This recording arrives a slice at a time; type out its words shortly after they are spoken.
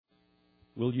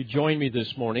Will you join me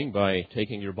this morning by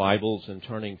taking your Bibles and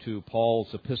turning to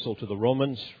Paul's epistle to the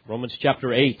Romans, Romans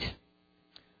chapter 8.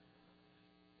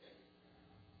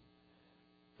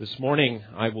 This morning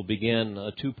I will begin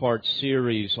a two-part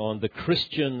series on the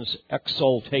Christian's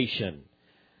exultation.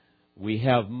 We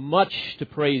have much to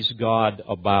praise God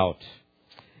about,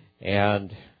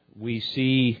 and we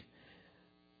see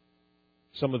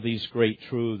some of these great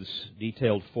truths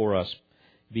detailed for us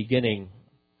beginning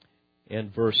in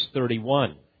verse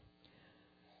 31.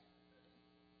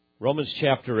 Romans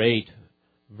chapter 8,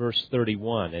 verse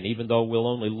 31. And even though we'll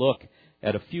only look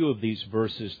at a few of these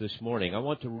verses this morning, I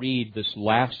want to read this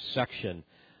last section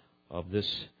of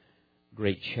this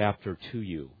great chapter to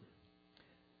you.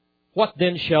 What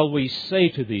then shall we say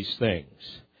to these things?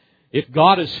 If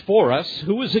God is for us,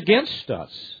 who is against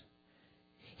us?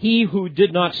 He who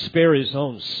did not spare his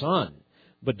own Son,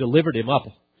 but delivered him up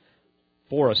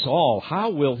for us all, how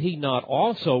will He not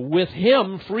also with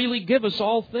Him freely give us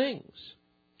all things?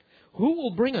 Who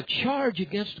will bring a charge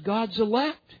against God's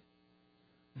elect?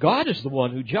 God is the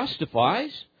one who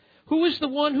justifies. Who is the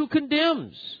one who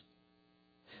condemns?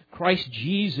 Christ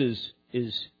Jesus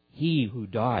is He who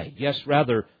died. Yes,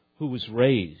 rather, who was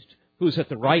raised, who is at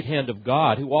the right hand of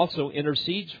God, who also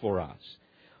intercedes for us.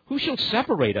 Who shall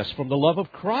separate us from the love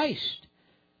of Christ?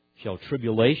 Shall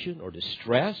tribulation or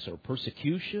distress or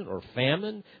persecution or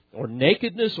famine or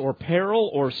nakedness or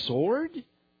peril or sword?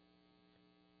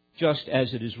 Just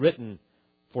as it is written,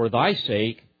 for thy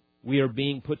sake we are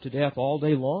being put to death all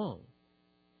day long.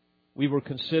 We were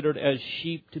considered as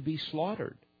sheep to be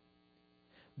slaughtered.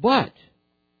 But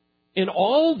in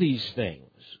all these things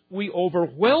we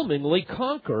overwhelmingly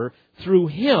conquer through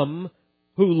Him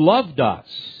who loved us.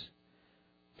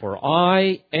 For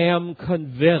I am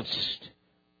convinced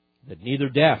that neither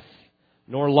death,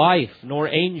 nor life, nor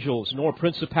angels, nor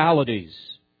principalities,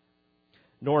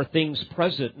 nor things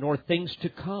present, nor things to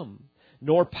come,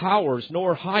 nor powers,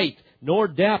 nor height, nor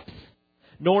depth,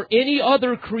 nor any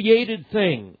other created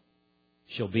thing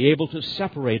shall be able to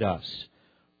separate us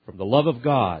from the love of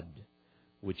God,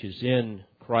 which is in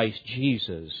Christ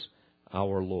Jesus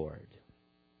our Lord.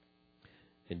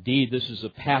 Indeed, this is a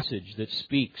passage that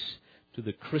speaks to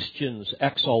the Christian's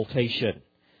exaltation.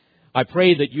 I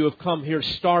pray that you have come here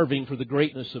starving for the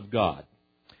greatness of God,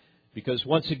 because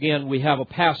once again we have a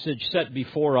passage set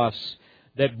before us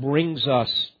that brings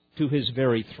us to His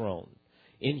very throne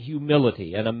in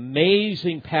humility, an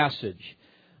amazing passage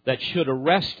that should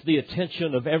arrest the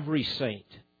attention of every saint,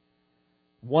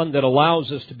 one that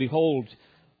allows us to behold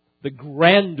the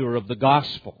grandeur of the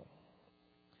gospel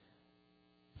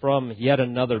from yet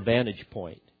another vantage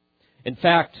point. In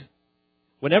fact,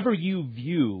 whenever you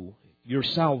view your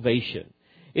salvation,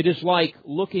 it is like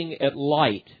looking at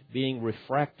light being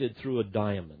refracted through a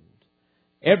diamond.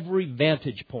 Every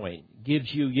vantage point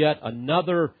gives you yet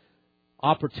another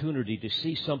opportunity to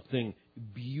see something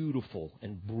beautiful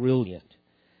and brilliant.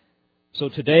 So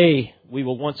today we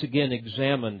will once again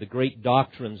examine the great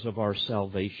doctrines of our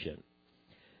salvation.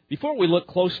 Before we look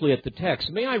closely at the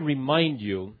text, may I remind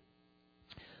you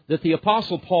that the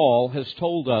Apostle Paul has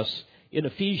told us in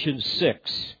Ephesians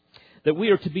 6 that we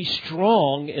are to be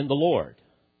strong in the Lord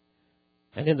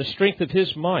and in the strength of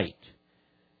His might.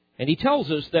 And he tells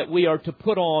us that we are to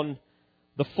put on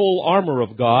the full armor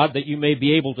of God that you may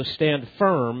be able to stand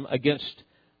firm against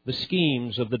the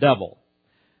schemes of the devil.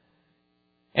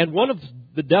 And one of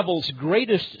the devil's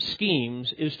greatest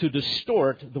schemes is to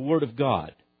distort the Word of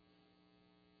God.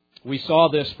 We saw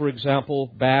this, for example,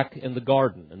 back in the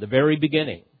garden, in the very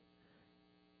beginning.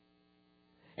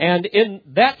 And in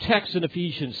that text in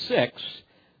Ephesians 6,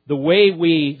 the way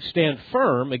we stand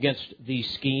firm against these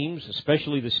schemes,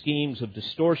 especially the schemes of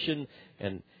distortion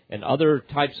and other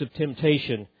types of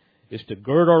temptation, is to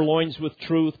gird our loins with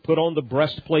truth, put on the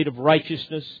breastplate of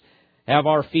righteousness, have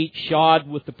our feet shod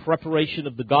with the preparation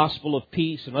of the gospel of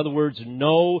peace. In other words,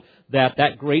 know that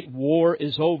that great war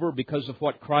is over because of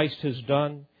what Christ has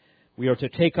done. We are to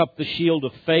take up the shield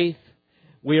of faith.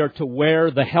 We are to wear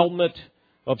the helmet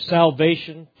of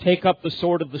salvation, take up the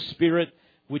sword of the Spirit,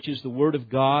 which is the Word of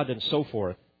God, and so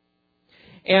forth.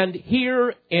 And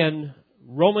here in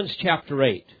Romans chapter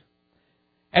 8,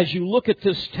 as you look at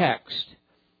this text,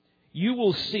 you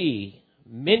will see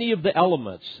many of the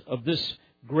elements of this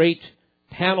great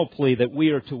panoply that we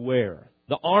are to wear,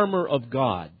 the armor of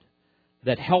God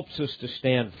that helps us to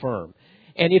stand firm.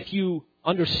 And if you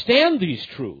understand these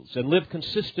truths and live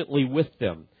consistently with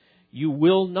them, you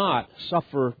will not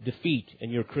suffer defeat in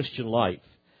your Christian life.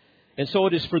 And so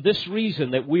it is for this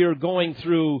reason that we are going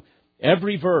through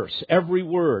every verse, every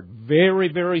word, very,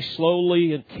 very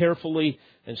slowly and carefully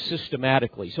and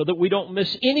systematically, so that we don't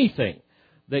miss anything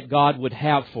that God would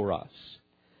have for us.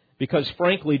 Because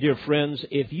frankly, dear friends,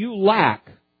 if you lack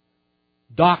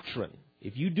doctrine,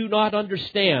 if you do not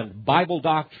understand Bible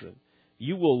doctrine,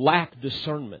 you will lack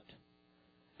discernment.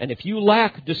 And if you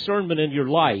lack discernment in your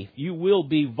life, you will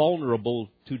be vulnerable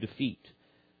to defeat.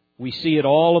 We see it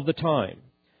all of the time.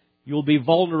 You'll be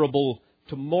vulnerable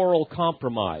to moral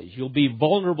compromise. You'll be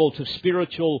vulnerable to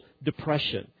spiritual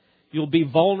depression. You'll be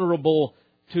vulnerable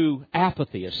to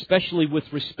apathy, especially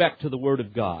with respect to the Word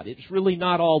of God. It's really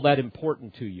not all that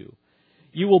important to you.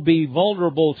 You will be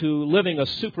vulnerable to living a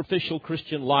superficial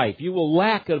Christian life. You will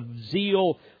lack a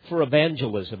zeal for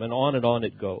evangelism, and on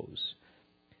it goes.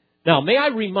 Now, may I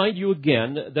remind you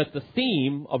again that the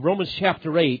theme of Romans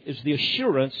chapter 8 is the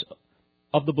assurance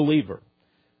of the believer.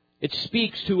 It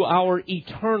speaks to our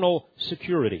eternal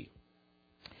security.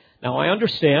 Now, I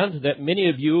understand that many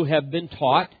of you have been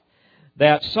taught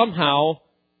that somehow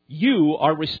you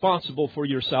are responsible for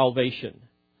your salvation.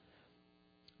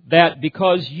 That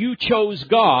because you chose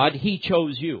God, He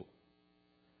chose you.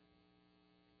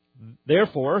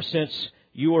 Therefore, since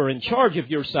you are in charge of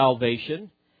your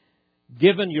salvation,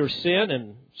 given your sin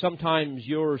and sometimes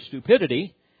your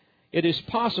stupidity, it is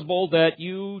possible that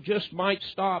you just might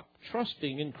stop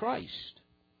trusting in Christ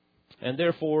and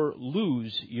therefore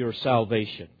lose your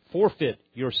salvation, forfeit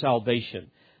your salvation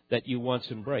that you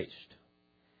once embraced.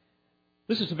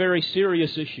 This is a very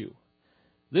serious issue.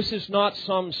 This is not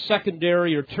some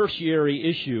secondary or tertiary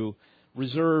issue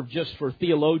reserved just for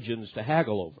theologians to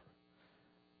haggle over.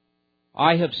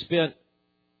 I have spent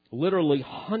literally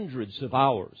hundreds of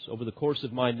hours over the course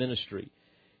of my ministry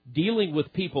dealing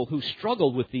with people who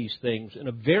struggle with these things in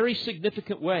a very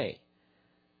significant way.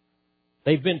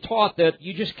 They've been taught that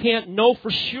you just can't know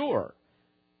for sure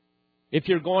if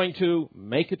you're going to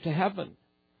make it to heaven.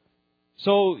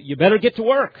 So you better get to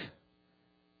work.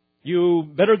 You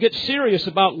better get serious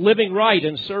about living right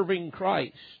and serving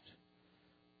Christ.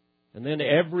 And then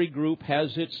every group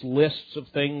has its lists of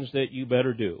things that you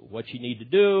better do. What you need to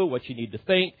do, what you need to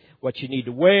think, what you need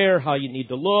to wear, how you need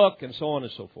to look, and so on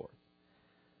and so forth.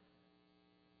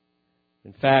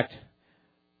 In fact,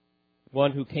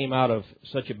 one who came out of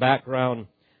such a background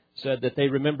said that they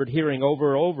remembered hearing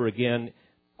over and over again,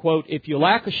 quote, "If you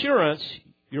lack assurance,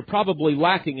 you're probably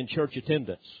lacking in church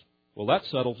attendance." Well, that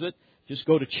settles it. Just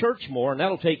go to church more, and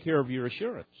that'll take care of your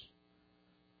assurance.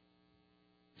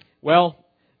 Well,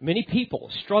 many people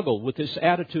struggle with this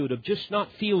attitude of just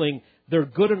not feeling they're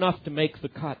good enough to make the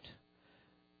cut.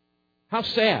 How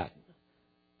sad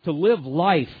to live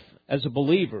life as a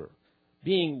believer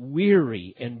being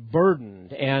weary and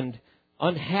burdened and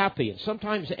unhappy and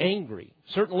sometimes angry,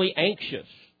 certainly anxious,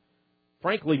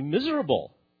 frankly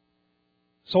miserable.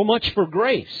 So much for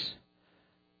grace.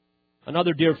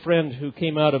 Another dear friend who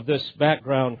came out of this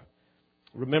background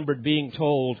remembered being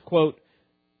told, quote,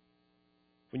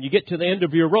 "When you get to the end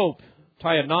of your rope,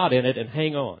 tie a knot in it and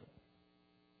hang on."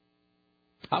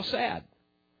 How sad.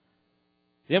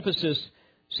 The emphasis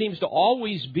seems to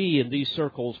always be in these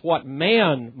circles what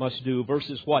man must do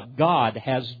versus what God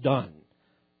has done.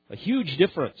 A huge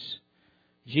difference.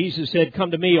 Jesus said,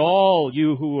 "Come to me, all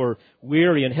you who are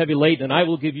weary and heavy laden, and I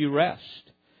will give you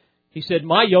rest." He said,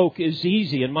 "My yoke is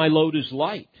easy and my load is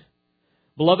light."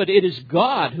 Beloved, it is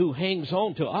God who hangs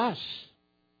on to us.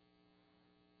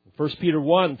 1 Peter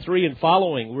 1:3 and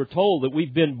following, we're told that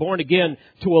we've been born again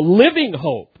to a living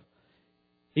hope.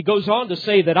 He goes on to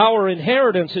say that our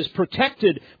inheritance is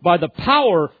protected by the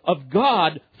power of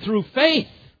God through faith.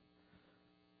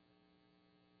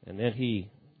 And then he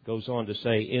goes on to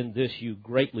say, "In this you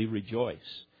greatly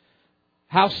rejoice."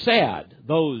 How sad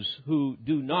those who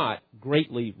do not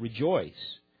greatly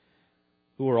rejoice,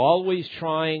 who are always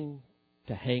trying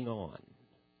to hang on.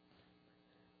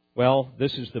 Well,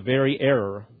 this is the very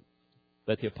error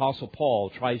that the Apostle Paul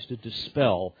tries to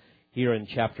dispel here in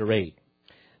chapter 8.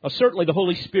 Now, certainly the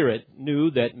Holy Spirit knew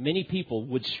that many people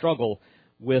would struggle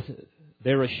with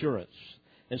their assurance.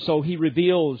 And so he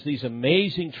reveals these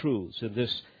amazing truths in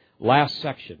this last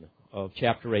section of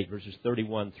chapter 8, verses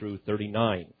 31 through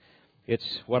 39.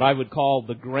 It's what I would call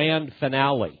the grand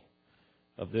finale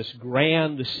of this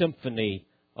grand symphony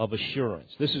of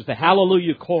assurance. This is the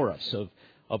hallelujah chorus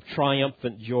of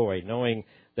triumphant joy, knowing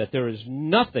that there is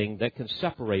nothing that can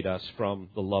separate us from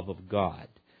the love of God.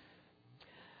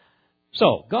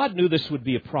 So, God knew this would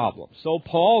be a problem. So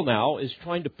Paul now is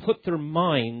trying to put their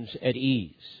minds at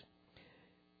ease.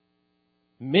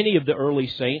 Many of the early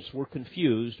saints were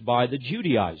confused by the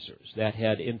Judaizers that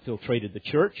had infiltrated the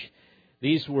church.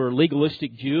 These were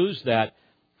legalistic Jews that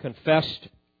confessed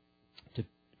to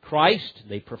Christ.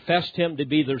 They professed Him to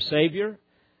be their Savior.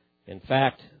 In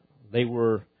fact, they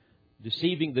were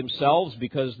deceiving themselves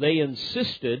because they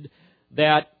insisted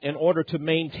that in order to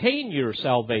maintain your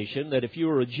salvation, that if you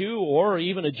were a Jew or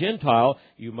even a Gentile,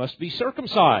 you must be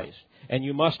circumcised. And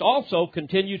you must also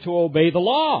continue to obey the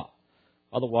law.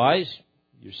 Otherwise,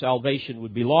 your salvation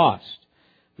would be lost.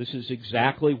 This is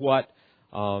exactly what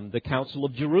the Council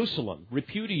of Jerusalem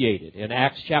repudiated in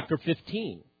Acts chapter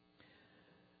 15.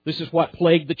 This is what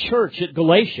plagued the church at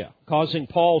Galatia, causing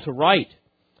Paul to write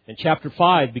in chapter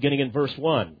 5, beginning in verse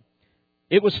 1.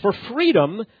 It was for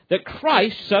freedom that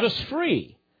Christ set us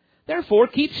free. Therefore,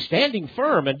 keep standing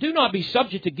firm and do not be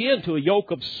subject again to a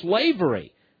yoke of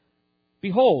slavery.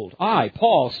 Behold, I,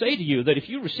 Paul, say to you that if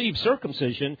you receive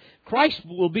circumcision, Christ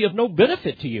will be of no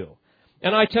benefit to you.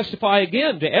 And I testify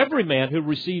again to every man who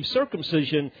receives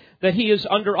circumcision that he is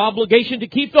under obligation to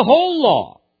keep the whole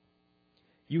law.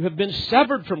 You have been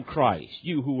severed from Christ,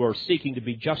 you who are seeking to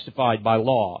be justified by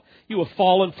law. You have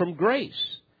fallen from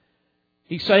grace.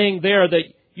 He's saying there that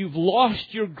you've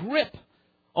lost your grip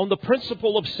on the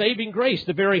principle of saving grace,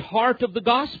 the very heart of the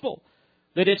gospel,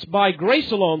 that it's by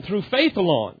grace alone, through faith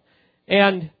alone.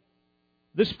 And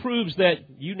this proves that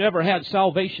you never had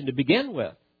salvation to begin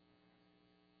with.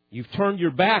 You've turned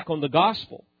your back on the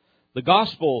gospel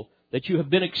that you have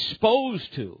been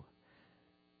exposed to.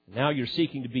 Now you're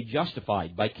seeking to be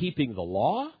justified by keeping the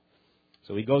law.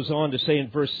 So he goes on to say in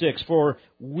verse 6, for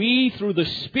we through the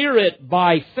Spirit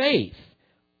by faith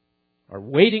are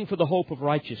waiting for the hope of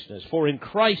righteousness. For in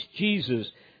Christ Jesus,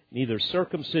 neither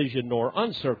circumcision nor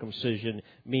uncircumcision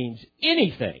means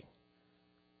anything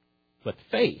but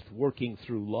faith working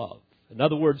through love. In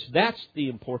other words, that's the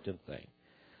important thing.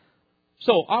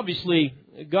 So obviously,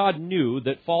 God knew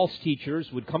that false teachers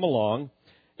would come along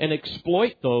and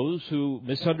exploit those who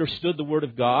misunderstood the Word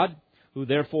of God, who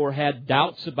therefore had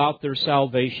doubts about their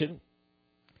salvation.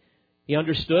 He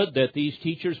understood that these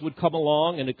teachers would come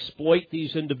along and exploit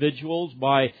these individuals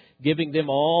by giving them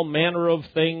all manner of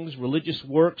things, religious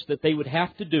works that they would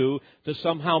have to do to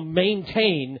somehow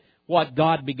maintain what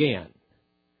God began.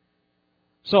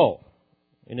 So,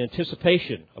 in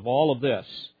anticipation of all of this,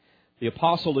 the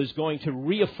apostle is going to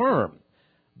reaffirm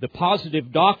the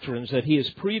positive doctrines that he has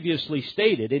previously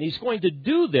stated, and he's going to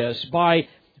do this by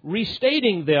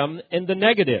restating them in the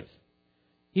negative.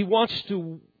 He wants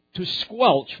to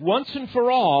squelch once and for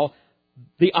all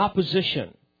the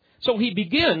opposition. So he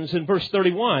begins in verse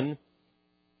 31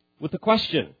 with the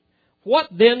question, what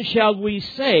then shall we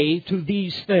say to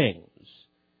these things?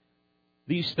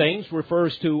 These things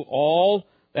refers to all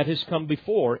that has come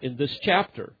before in this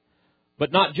chapter.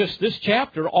 But not just this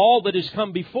chapter, all that has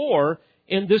come before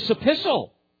in this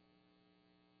epistle.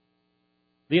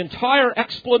 The entire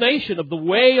explanation of the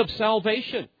way of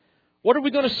salvation. What are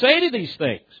we going to say to these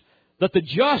things? That the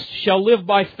just shall live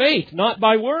by faith, not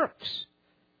by works.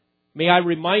 May I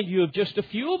remind you of just a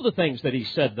few of the things that he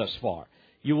said thus far.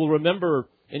 You will remember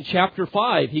in chapter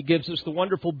 5, he gives us the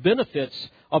wonderful benefits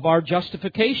of our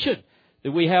justification.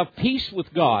 That we have peace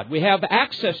with God. We have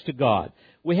access to God.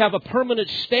 We have a permanent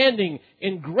standing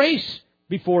in grace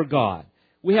before God.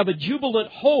 We have a jubilant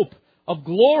hope of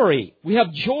glory. We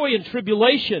have joy in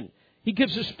tribulation. He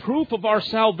gives us proof of our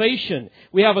salvation.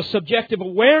 We have a subjective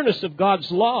awareness of God's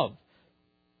love.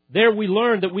 There we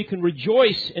learn that we can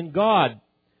rejoice in God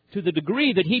to the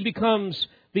degree that He becomes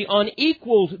the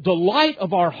unequaled delight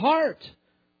of our heart.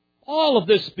 All of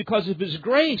this because of His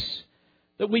grace.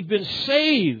 That we've been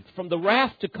saved from the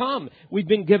wrath to come. We've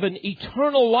been given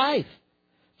eternal life.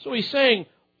 So he's saying,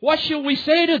 what shall we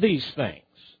say to these things?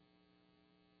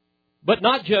 But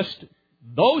not just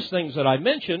those things that I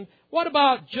mentioned. What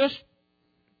about just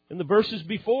in the verses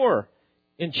before,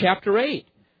 in chapter 8?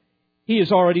 He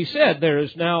has already said there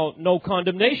is now no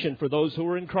condemnation for those who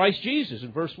are in Christ Jesus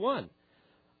in verse 1.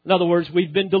 In other words,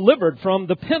 we've been delivered from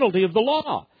the penalty of the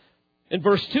law. In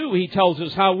verse 2, he tells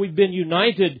us how we've been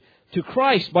united to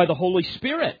Christ by the Holy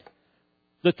Spirit.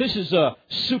 That this is a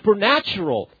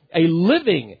supernatural, a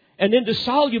living, an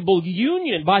indissoluble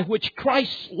union by which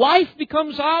Christ's life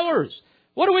becomes ours.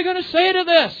 What are we going to say to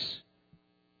this?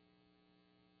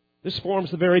 This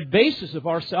forms the very basis of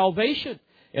our salvation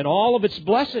and all of its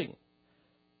blessing.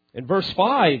 In verse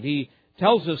 5, he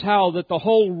tells us how that the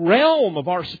whole realm of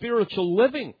our spiritual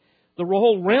living, the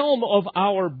whole realm of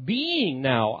our being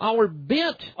now, our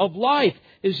bent of life,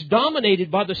 is dominated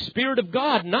by the Spirit of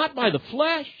God, not by the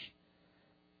flesh.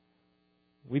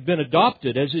 We've been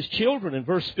adopted as His children in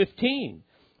verse 15.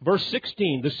 Verse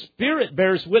 16, the Spirit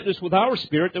bears witness with our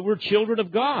spirit that we're children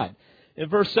of God. In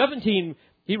verse 17,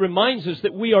 he reminds us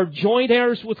that we are joint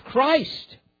heirs with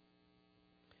Christ.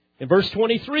 In verse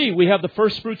 23, we have the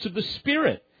first fruits of the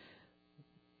Spirit.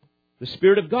 The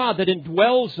Spirit of God that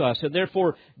indwells us and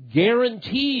therefore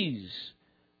guarantees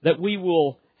that we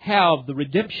will have the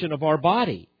redemption of our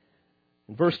body.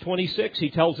 In verse 26, he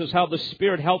tells us how the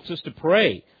Spirit helps us to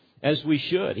pray as we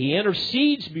should. He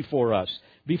intercedes before us,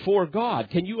 before God.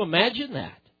 Can you imagine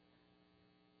that?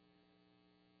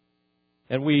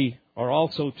 And we are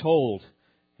also told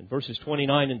in verses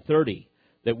 29 and 30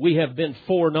 that we have been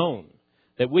foreknown,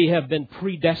 that we have been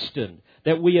predestined,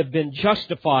 that we have been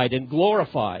justified and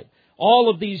glorified. All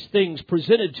of these things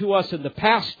presented to us in the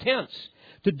past tense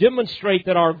to demonstrate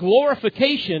that our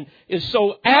glorification is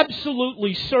so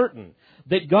absolutely certain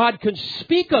that God can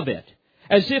speak of it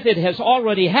as if it has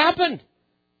already happened.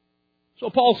 So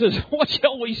Paul says, what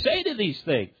shall we say to these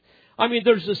things? I mean,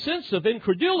 there's a sense of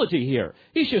incredulity here.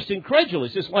 He's just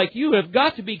incredulous. It's like, you have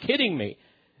got to be kidding me.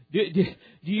 Do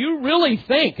you really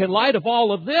think, in light of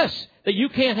all of this, that you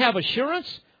can't have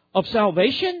assurance of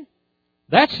salvation?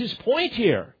 That's his point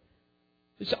here.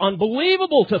 It's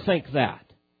unbelievable to think that.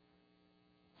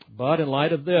 But in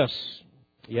light of this,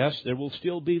 yes, there will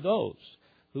still be those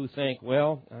who think,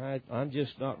 well, I'm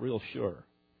just not real sure.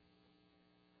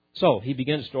 So he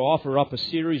begins to offer up a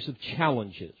series of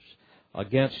challenges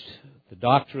against the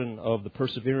doctrine of the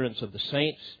perseverance of the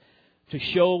saints to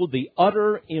show the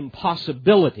utter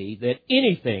impossibility that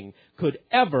anything could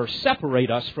ever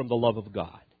separate us from the love of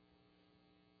God.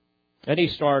 And he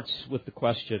starts with the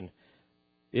question,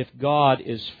 if God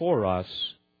is for us,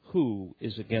 who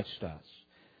is against us?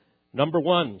 Number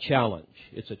one challenge.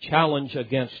 It's a challenge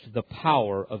against the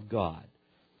power of God.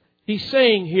 He's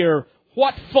saying here,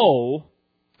 what foe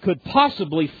could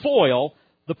possibly foil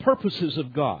the purposes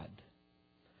of God?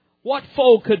 What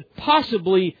foe could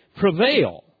possibly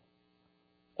prevail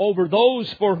over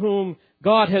those for whom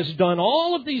God has done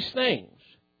all of these things?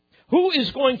 Who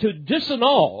is going to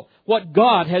disannul what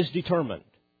God has determined?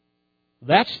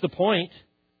 That's the point.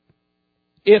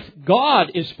 If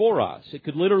God is for us, it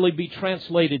could literally be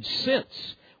translated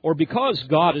since, or because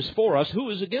God is for us,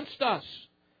 who is against us?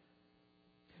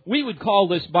 We would call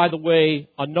this, by the way,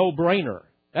 a no-brainer.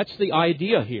 That's the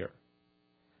idea here.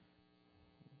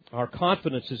 Our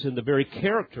confidence is in the very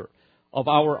character of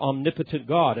our omnipotent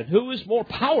God. And who is more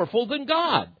powerful than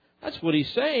God? That's what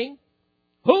he's saying.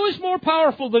 Who is more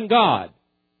powerful than God?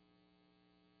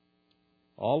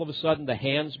 All of a sudden, the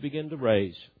hands begin to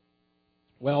raise.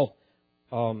 Well,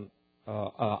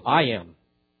 I am.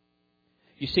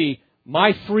 You see,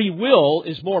 my free will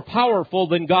is more powerful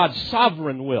than God's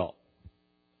sovereign will.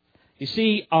 You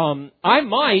see, I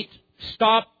might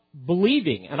stop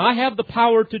believing, and I have the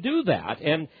power to do that,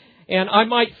 and I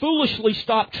might foolishly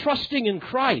stop trusting in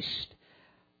Christ.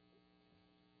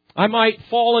 I might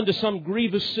fall into some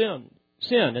grievous sin,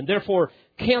 and therefore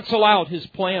cancel out His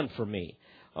plan for me.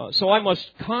 So I must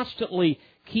constantly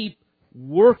keep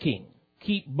working,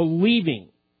 keep believing.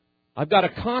 I've got to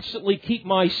constantly keep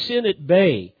my sin at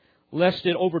bay, lest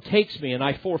it overtakes me and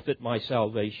I forfeit my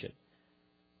salvation.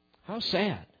 How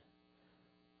sad.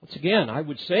 Once again, I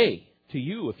would say to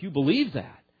you, if you believe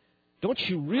that, don't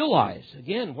you realize,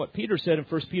 again, what Peter said in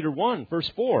 1 Peter 1,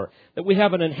 verse 4, that we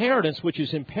have an inheritance which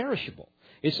is imperishable.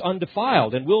 It's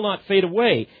undefiled and will not fade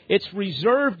away. It's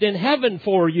reserved in heaven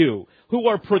for you, who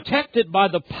are protected by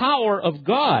the power of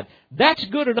God. That's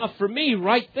good enough for me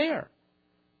right there.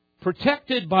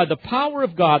 Protected by the power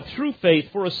of God through faith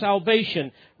for a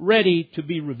salvation ready to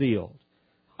be revealed.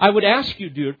 I would ask you,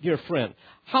 dear friend,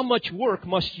 how much work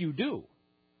must you do?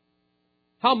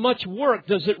 How much work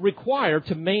does it require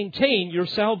to maintain your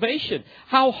salvation?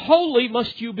 How holy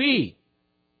must you be?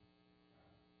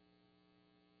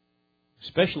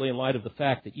 Especially in light of the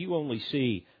fact that you only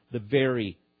see the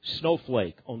very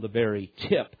snowflake on the very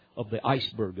tip of the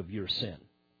iceberg of your sin.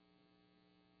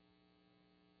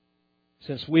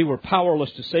 Since we were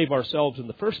powerless to save ourselves in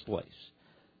the first place,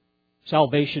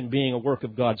 salvation being a work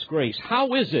of God's grace,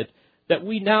 how is it that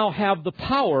we now have the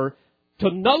power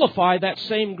to nullify that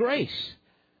same grace?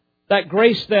 That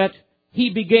grace that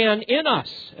He began in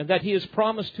us and that He has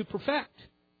promised to perfect.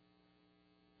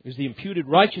 Is the imputed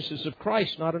righteousness of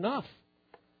Christ not enough?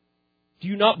 Do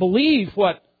you not believe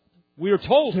what we are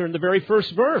told here in the very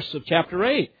first verse of chapter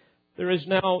 8? There is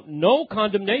now no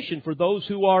condemnation for those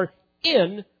who are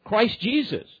in Christ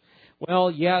Jesus. Well,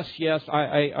 yes,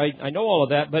 I know all of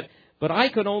that, but I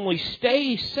can only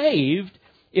stay saved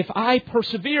if I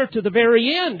persevere to the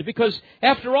very end. Because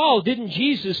after all, didn't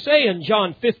Jesus say in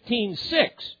John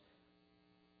 15:6,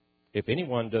 if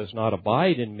anyone does not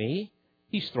abide in me,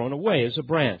 he's thrown away as a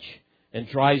branch and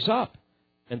dries up.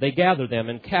 And they gather them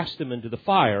and cast them into the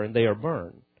fire, and they are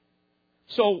burned.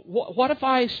 So what if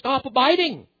I stop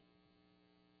abiding?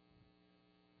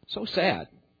 So sad.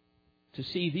 to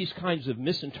see these kinds of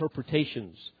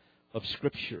misinterpretations of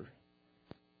Scripture.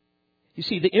 You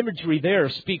see, the imagery there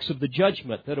speaks of the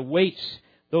judgment that awaits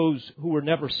those who were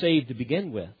never saved to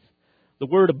begin with. The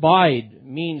word abide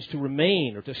means to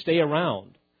remain or to stay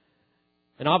around.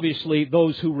 And obviously,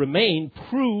 those who remain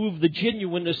prove the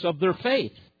genuineness of their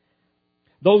faith.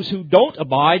 Those who don't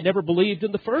abide never believed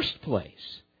in the first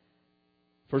place.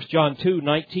 1 John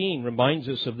 2:19 reminds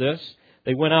us of this.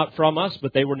 They went out from us,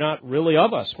 but they were not really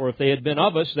of us. For if they had been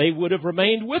of us, they would have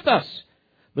remained with us.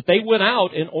 But they went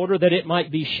out in order that it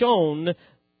might be shown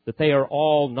that they are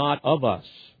all not of us.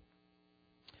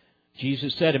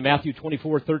 Jesus said in Matthew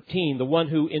 24:13, the one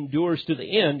who endures to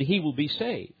the end, he will be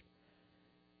saved.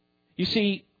 You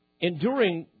see,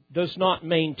 enduring does not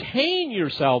maintain your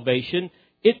salvation,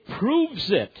 it proves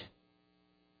it.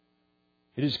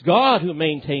 It is God who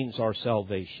maintains our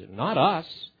salvation, not us.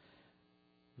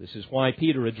 This is why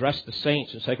Peter addressed the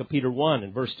saints in 2 Peter 1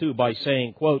 and verse 2 by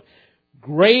saying, quote,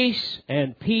 grace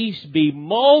and peace be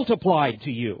multiplied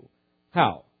to you.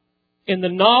 How? In the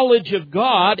knowledge of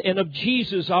God and of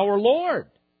Jesus our Lord.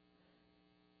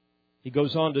 He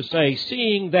goes on to say,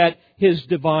 seeing that His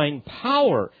divine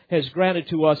power has granted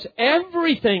to us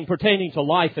everything pertaining to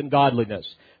life and godliness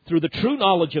through the true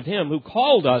knowledge of Him who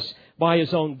called us by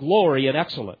His own glory and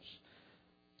excellence.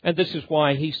 And this is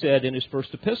why he said in his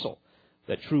first epistle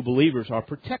that true believers are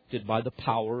protected by the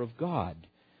power of God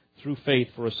through faith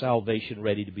for a salvation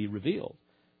ready to be revealed.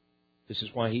 This is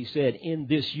why he said, in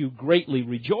this you greatly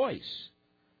rejoice.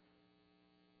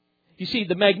 You see,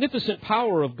 the magnificent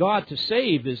power of God to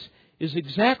save is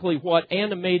exactly what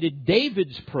animated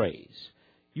David's praise.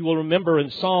 You will remember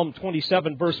in Psalm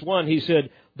 27 verse 1, he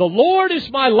said, the Lord is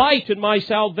my light and my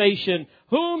salvation.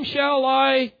 Whom shall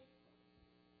I?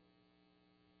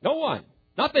 No one.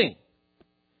 Nothing.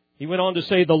 He went on to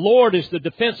say, the Lord is the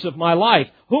defense of my life.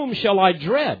 Whom shall I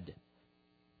dread?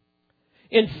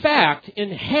 In fact,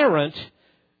 inherent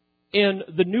in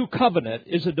the new covenant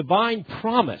is a divine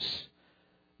promise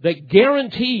that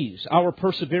guarantees our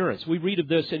perseverance. We read of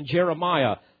this in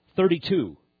Jeremiah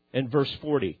 32 and verse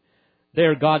 40.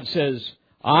 There God says,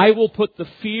 I will put the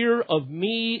fear of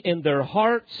me in their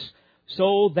hearts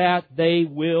so that they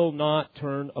will not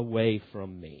turn away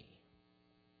from me.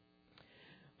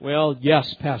 Well,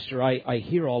 yes, Pastor, I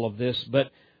hear all of this,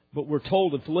 but we're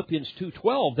told in Philippians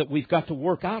 2:12 that we've got to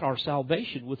work out our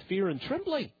salvation with fear and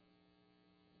trembling.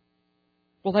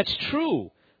 Well, that's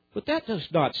true, but that does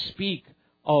not speak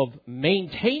of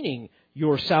maintaining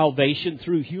your salvation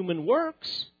through human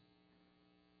works.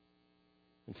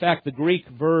 In fact, the Greek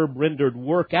verb rendered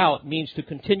work out means to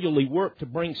continually work to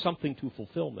bring something to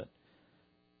fulfillment.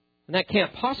 And that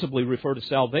can't possibly refer to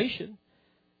salvation,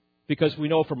 because we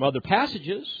know from other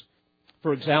passages,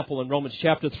 for example, in Romans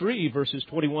chapter 3, verses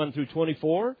 21 through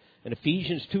 24, and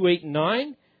Ephesians 2, 8, and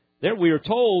 9, there we are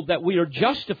told that we are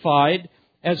justified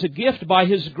as a gift by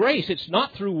His grace. It's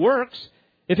not through works.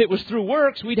 If it was through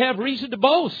works, we'd have reason to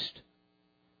boast.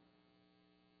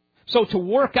 So to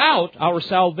work out our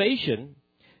salvation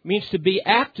means to be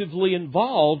actively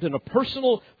involved in a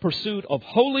personal pursuit of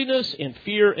holiness in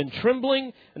fear and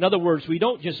trembling. In other words, we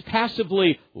don't just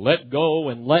passively let go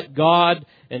and let God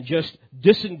and just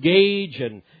disengage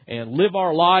and live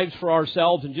our lives for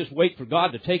ourselves and just wait for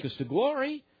God to take us to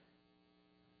glory.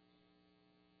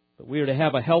 But we are to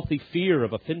have a healthy fear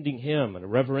of offending Him and a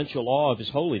reverential awe of His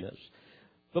holiness.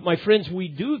 But my friends, we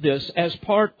do this as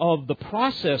part of the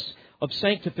process of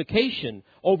sanctification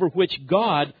over which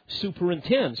God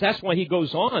superintends. That's why he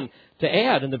goes on to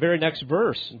add in the very next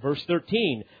verse, in verse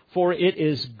 13, for it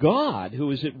is God who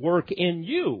is at work in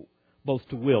you, both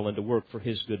to will and to work for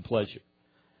His good pleasure.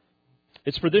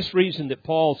 It's for this reason that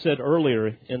Paul said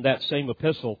earlier in that same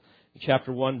epistle,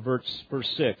 chapter 1, verse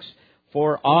 6,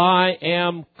 for I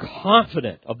am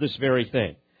confident of this very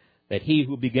thing, that He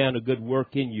who began a good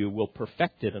work in you will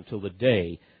perfect it until the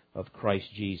day of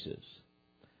Christ Jesus.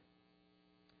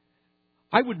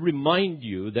 I would remind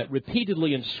you that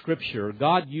repeatedly in Scripture,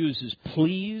 God uses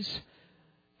pleas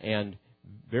and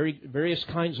various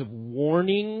kinds of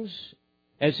warnings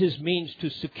as His means to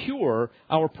secure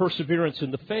our perseverance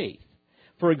in the faith.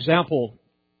 For example,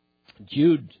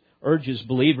 Jude urges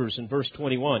believers in verse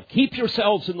 21, keep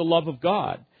yourselves in the love of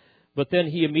God. But then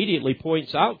he immediately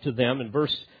points out to them in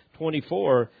verse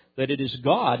 24 that it is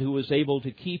God who is able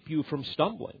to keep you from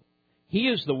stumbling. He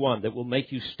is the one that will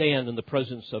make you stand in the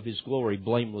presence of His glory,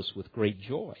 blameless with great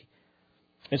joy.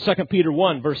 In 2 Peter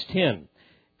 1, verse 10,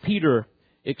 Peter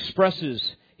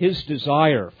expresses his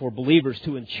desire for believers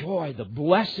to enjoy the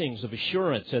blessings of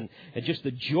assurance and just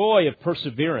the joy of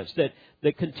perseverance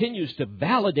that continues to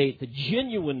validate the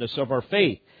genuineness of our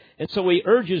faith. And so he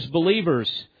urges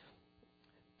believers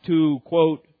to,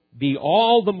 quote, be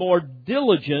all the more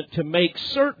diligent to make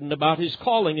certain about His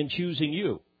calling and choosing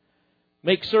you.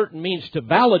 Make certain means to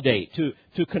validate,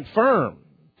 to confirm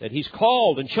that He's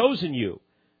called and chosen you.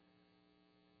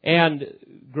 And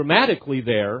grammatically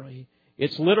there,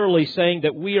 it's literally saying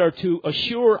that we are to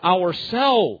assure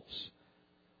ourselves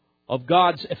of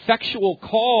God's effectual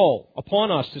call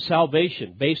upon us to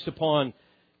salvation based upon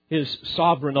His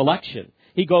sovereign election.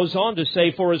 He goes on to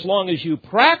say, for as long as you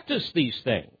practice these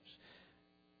things,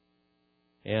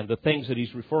 and the things that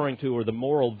he's referring to are the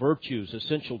moral virtues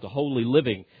essential to holy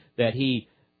living that he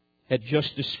had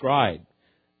just described.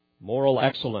 Moral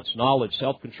excellence, knowledge,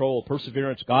 self-control,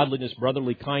 perseverance, godliness,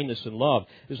 brotherly kindness, and love.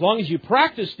 As long as you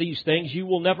practice these things, you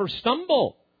will never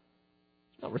stumble.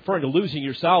 It's not referring to losing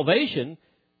your salvation.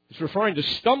 It's referring to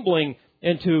stumbling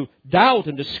into doubt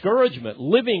and discouragement,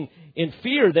 living in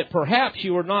fear that perhaps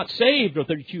you are not saved or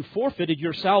that you forfeited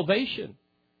your salvation.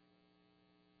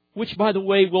 Which, by the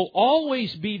way, will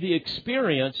always be the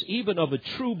experience even of a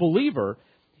true believer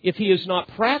if he is not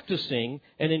practicing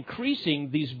and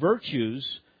increasing these virtues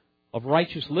of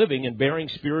righteous living and bearing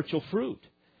spiritual fruit.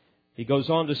 He goes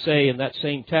on to say in that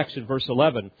same text in verse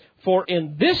 11, for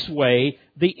in this way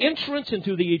the entrance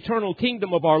into the eternal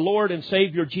kingdom of our Lord and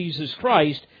Savior Jesus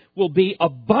Christ will be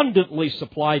abundantly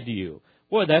supplied to you.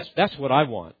 Boy, that's what I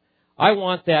want. I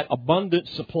want that abundant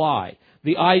supply.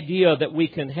 The idea that we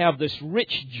can have this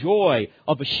rich joy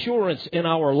of assurance in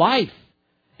our life,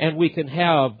 and we can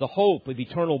have the hope of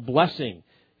eternal blessing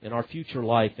in our future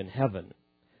life in heaven.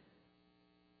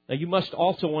 Now, you must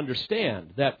also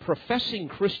understand that professing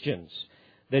Christians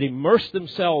that immerse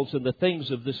themselves in the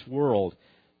things of this world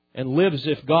and live as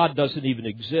if God doesn't even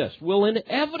exist will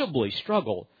inevitably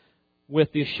struggle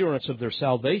with the assurance of their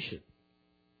salvation.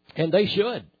 And they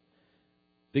should.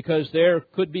 Because there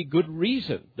could be good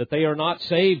reason that they are not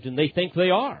saved and they think they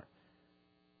are.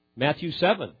 Matthew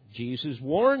 7, Jesus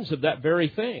warns of that very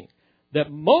thing.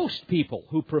 That most people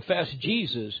who profess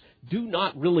Jesus do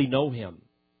not really know Him.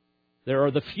 There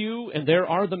are the few and there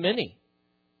are the many.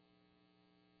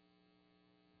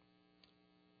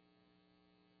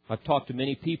 I've talked to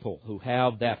many people who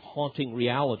have that haunting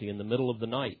reality in the middle of the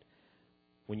night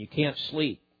when you can't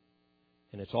sleep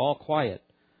and it's all quiet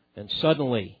and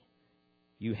suddenly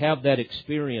you have that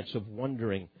experience of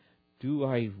wondering, do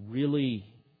I really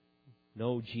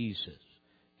know Jesus?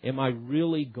 Am I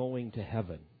really going to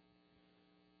heaven?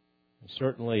 And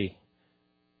certainly,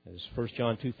 as 1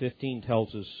 John 2:15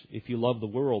 tells us, if you love the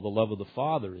world, the love of the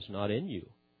Father is not in you.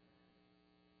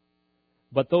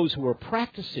 But those who are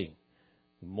practicing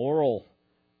moral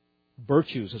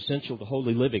virtues essential to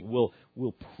holy living will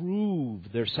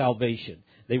prove their salvation.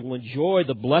 They will enjoy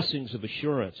the blessings of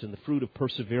assurance and the fruit of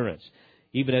perseverance.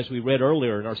 Even as we read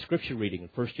earlier in our scripture reading in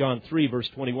 1 John 3, verse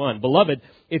 21. Beloved,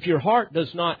 if your heart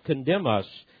does not condemn us,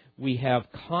 we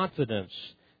have confidence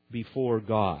before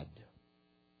God.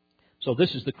 So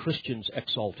this is the Christian's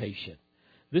exaltation.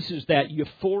 This is that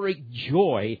euphoric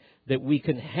joy that we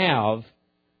can have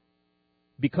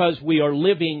because we are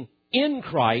living in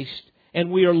Christ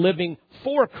and we are living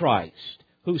for Christ,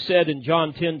 who said in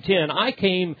John 10:10, I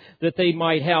came that they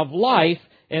might have life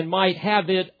and might have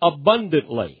it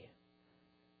abundantly.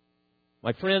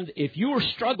 My friend, if you are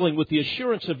struggling with the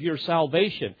assurance of your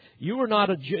salvation, you are not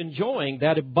enjoying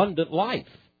that abundant life.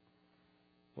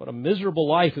 What a miserable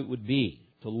life it would be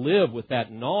to live with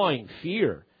that gnawing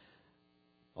fear,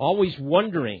 always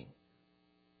wondering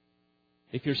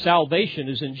if your salvation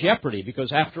is in jeopardy,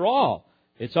 because after all,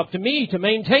 it's up to me to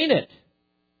maintain it.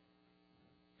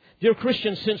 Dear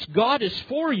Christians, since God is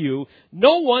for you,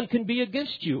 no one can be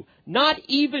against you, not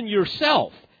even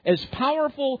yourself, as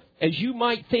powerful as you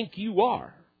might think you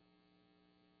are.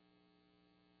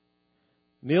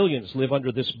 Millions live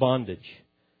under this bondage.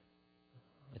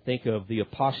 I think of the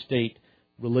apostate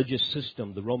religious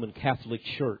system, the Roman Catholic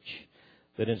Church,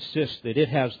 that insists that it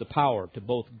has the power to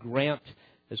both grant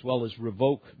as well as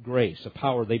revoke grace, a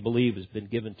power they believe has been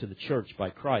given to the church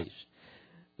by Christ.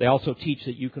 They also teach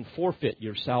that you can forfeit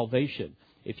your salvation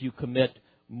if you commit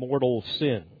mortal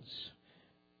sins,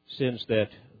 sins that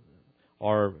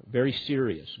are very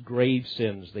serious, grave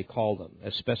sins they call them,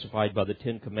 as specified by the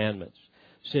Ten Commandments.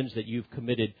 Sins that you've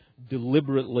committed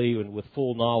deliberately and with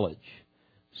full knowledge.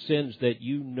 Sins that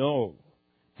you know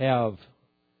have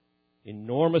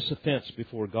enormous offense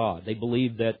before God. They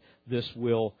believe that this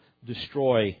will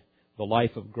destroy the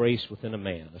life of grace within a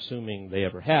man, assuming they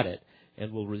ever had it,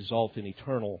 and will result in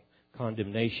eternal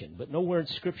condemnation. But nowhere in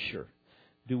Scripture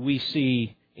do we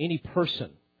see any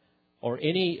person or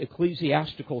any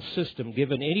ecclesiastical system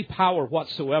given any power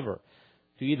whatsoever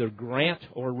to either grant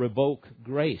or revoke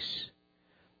grace.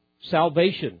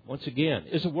 Salvation, once again,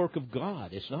 is a work of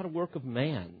God. It's not a work of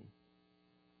man.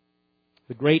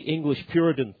 The great English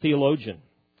Puritan theologian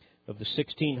of the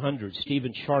 1600s,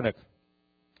 Stephen Charnock,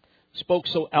 spoke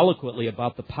so eloquently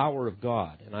about the power of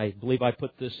God, and I believe I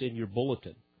put this in your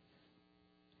bulletin.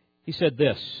 He said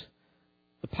this: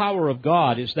 the power of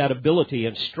God is that ability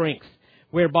and strength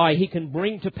whereby He can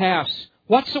bring to pass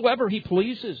whatsoever He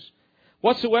pleases,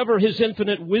 whatsoever His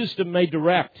infinite wisdom may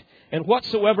direct, and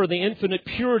whatsoever the infinite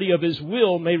purity of His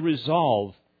will may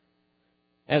resolve.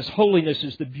 As holiness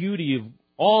is the beauty of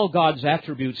all God's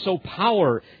attributes, so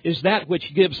power is that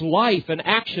which gives life and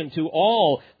action to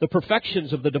all the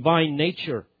perfections of the divine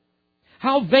nature.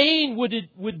 How vain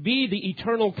would be the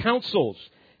eternal counsels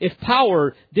if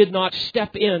power did not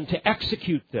step in to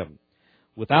execute them.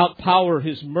 Without power,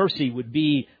 His mercy would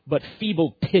be but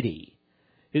feeble pity,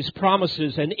 His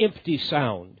promises an empty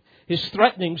sound, His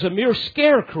threatenings a mere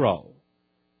scarecrow.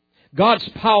 God's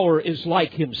power is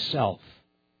like Himself,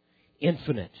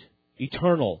 infinite,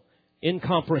 eternal,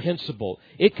 incomprehensible.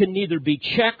 It can neither be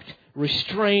checked,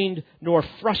 restrained, nor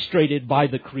frustrated by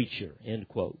the creature. End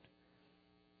quote.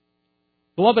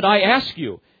 Beloved, I ask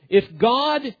you, if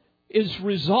God is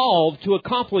resolved to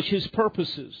accomplish His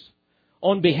purposes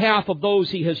on behalf of those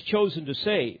He has chosen to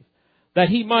save, that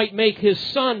He might make His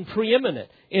Son preeminent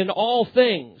in all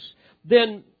things,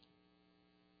 then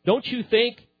don't you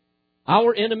think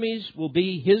our enemies will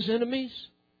be His enemies?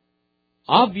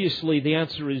 Obviously, the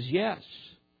answer is yes.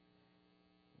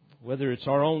 Whether it's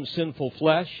our own sinful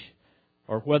flesh,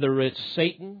 or whether it's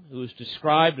Satan, who is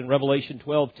described in Revelation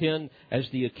 12:10 as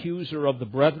the accuser of the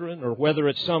brethren, or whether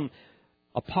it's some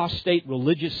apostate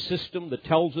religious system that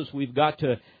tells us we've got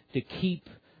to keep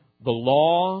the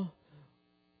law,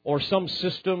 or some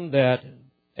system that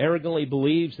arrogantly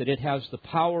believes that it has the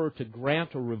power to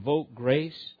grant or revoke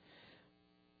grace.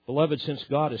 Beloved, since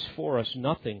God is for us,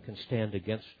 nothing can stand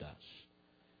against us.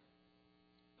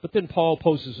 But then Paul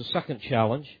poses a second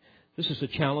challenge. This is a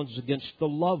challenge against the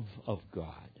love of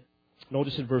God.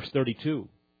 Notice in verse 32.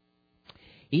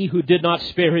 He who did not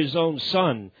spare His own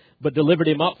Son, but delivered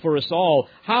Him up for us all,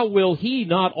 how will He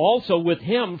not also with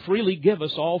Him freely give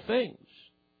us all things?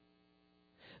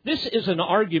 This is an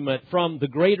argument from the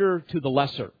greater to the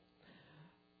lesser.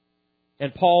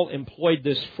 And Paul employed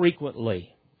this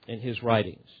frequently in his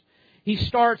writings. He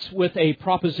starts with a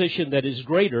proposition that is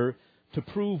greater to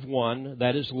prove one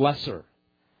that is lesser.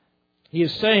 He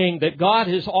is saying that God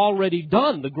has already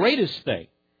done the greatest thing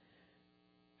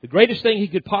He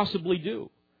could possibly do.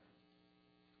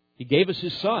 He gave us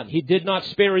His Son. He did not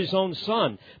spare His own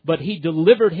Son, but He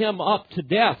delivered Him up to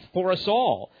death for us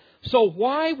all. So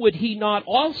why would He not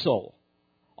also,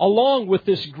 along with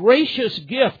this gracious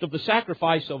gift of the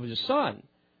sacrifice of His Son,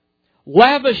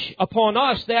 lavish upon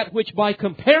us that which by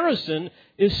comparison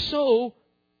is so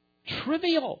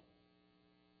trivial?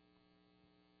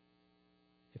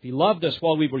 If He loved us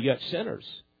while we were yet sinners,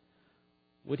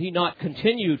 would He not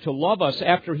continue to love us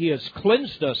after He has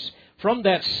cleansed us from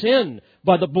that sin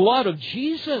by the blood of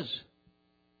Jesus?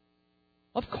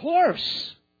 Of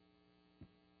course.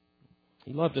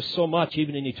 He loved us so much,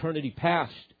 even in eternity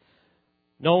past,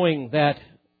 knowing that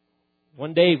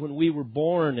one day when we were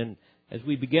born and as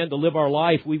we began to live our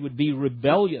life, we would be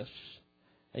rebellious.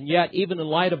 And yet, even in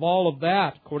light of all of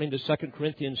that, according to 2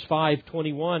 Corinthians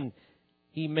 5:21,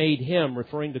 He made Him,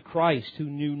 referring to Christ, who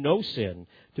knew no sin,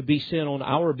 to be sin on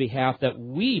our behalf, that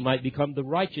we might become the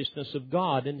righteousness of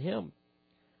God in Him.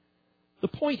 The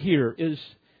point here is,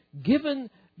 given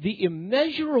the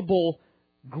immeasurable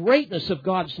greatness of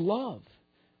God's love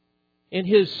in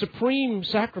His supreme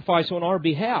sacrifice on our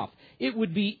behalf, it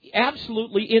would be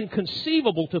absolutely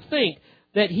inconceivable to think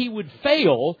that He would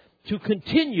fail to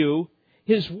continue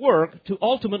His work to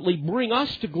ultimately bring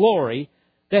us to glory,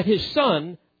 that His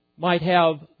Son might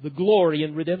have the glory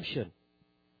in redemption.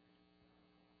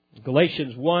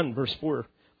 Galatians 1 verse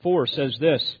 4 says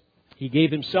this: He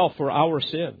gave Himself for our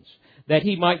sins, that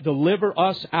He might deliver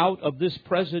us out of this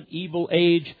present evil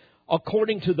age,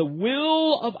 according to the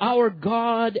will of our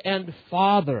God and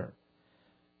Father.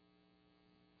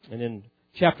 And in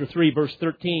chapter 3 verse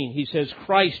 13, he says,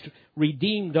 Christ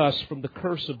redeemed us from the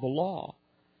curse of the law.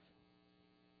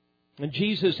 And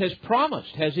Jesus has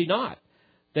promised, has He not,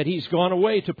 that He's gone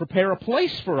away to prepare a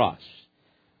place for us.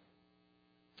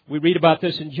 We read about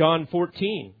this in John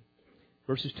 14,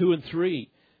 verses 2 and 3.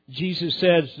 Jesus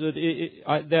says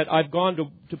that I've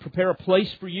gone to prepare a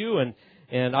place for you,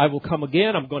 and I will come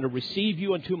again. I'm going to receive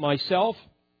you unto myself,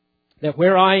 that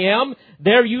where I am,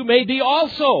 there you may be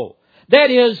also. That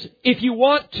is, if you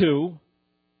want to,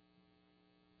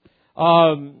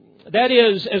 that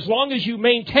is, as long as you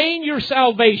maintain your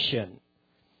salvation,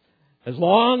 As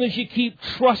long as you keep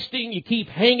trusting, you keep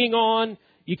hanging on,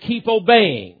 you keep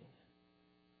obeying.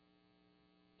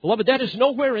 Beloved, that is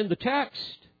nowhere in the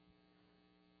text.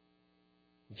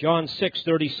 John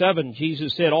 6:37,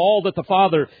 Jesus said, "All that the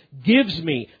Father gives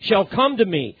me shall come to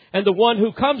me, and the one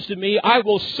who comes to me I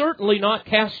will certainly not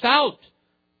cast out."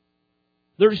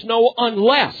 There's no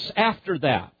unless after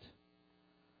that.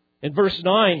 In verse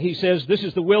 9, He says, "This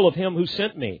is the will of Him who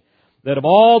sent me, that of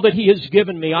all that He has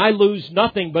given me, I lose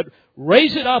nothing, but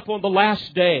raise it up on the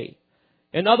last day."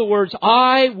 In other words,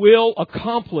 I will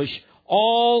accomplish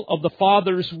all of the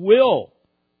Father's will.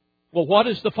 Well, what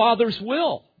is the Father's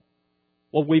will?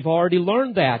 Well, we've already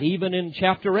learned that, even in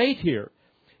chapter 8 here.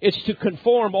 It's to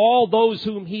conform all those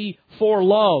whom He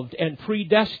foreloved and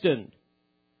predestined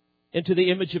into the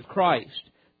image of Christ.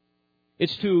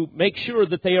 It's to make sure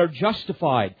that they are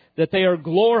justified, that they are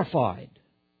glorified,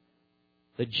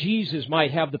 that Jesus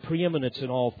might have the preeminence in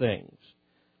all things.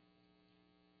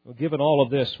 Well, given all of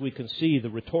this, we can see the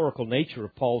rhetorical nature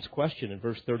of Paul's question in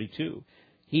verse 32.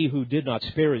 He who did not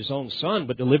spare His own Son,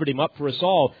 but delivered Him up for us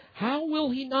all, how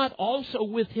will He not also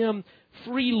with Him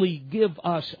freely give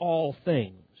us all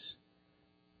things?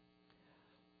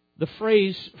 The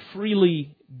phrase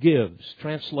freely gives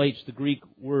translates the Greek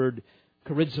word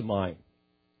charizomai,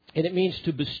 and it means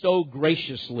to bestow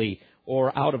graciously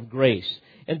or out of grace.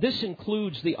 And this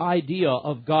includes the idea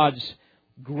of God's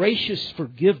gracious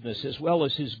forgiveness as well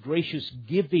as His gracious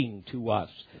giving to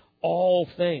us all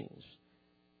things.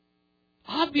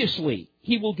 Obviously,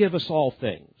 He will give us all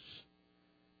things.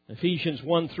 Ephesians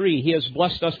 1:3, He has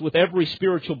blessed us with every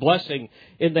spiritual blessing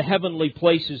in the heavenly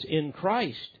places in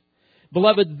Christ.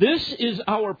 Beloved, this is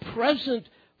our present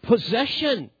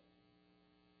possession,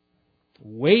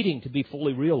 waiting to be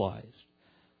fully realized.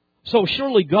 So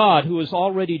surely God, who has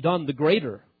already done the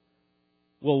greater,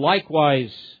 will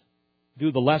likewise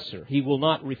do the lesser. He will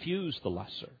not refuse the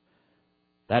lesser.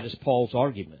 That is Paul's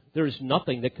argument. There is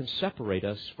nothing that can separate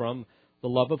us from the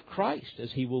love of Christ,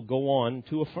 as he will go on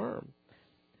to affirm.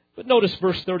 But notice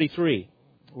verse 33,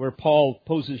 where Paul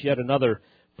poses yet another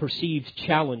perceived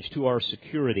challenge to our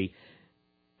security.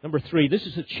 Number 3, this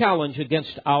is a challenge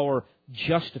against our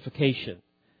justification,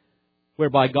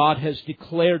 whereby God has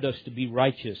declared us to be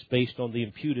righteous based on the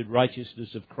imputed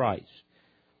righteousness of Christ.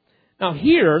 Now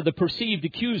here, the perceived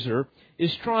accuser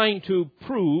is trying to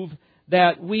prove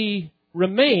that we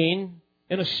remain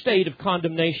in a state of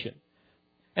condemnation.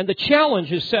 And the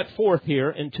challenge is set forth here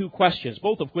in 2 questions,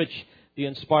 both of which the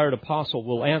inspired apostle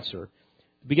will answer.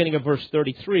 Beginning of verse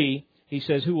 33, he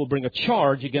says, "Who will bring a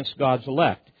charge against God's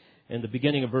elect?" And the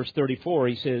beginning of verse 34,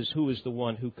 he says, "Who is the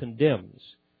one who condemns?"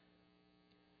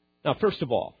 Now, first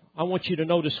of all, I want you to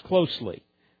notice closely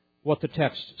what the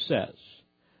text says.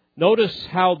 Notice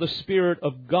how the Spirit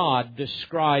of God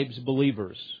describes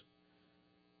believers.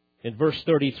 In verse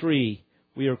 33,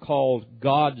 we are called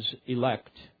God's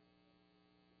elect.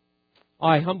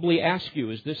 I humbly ask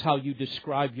you, is this how you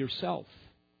describe yourself?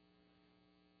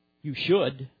 You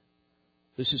should.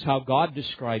 This is how God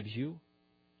describes you.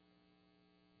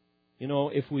 You know,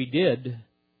 if we did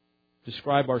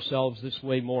describe ourselves this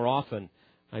way more often,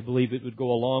 I believe it would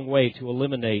go a long way to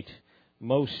eliminate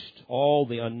all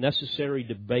the unnecessary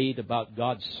debate about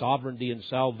God's sovereignty and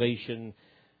salvation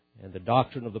and the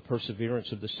doctrine of the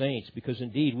perseverance of the saints, because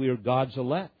indeed we are God's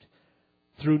elect.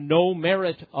 Through no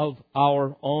merit of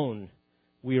our own,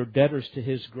 we are debtors to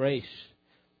His grace.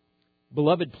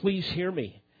 Beloved, please hear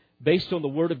me. Based on the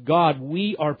Word of God,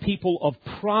 we are people of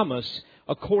promise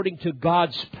according to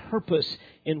God's purpose,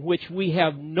 in which we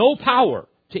have no power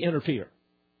to interfere.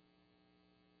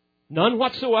 None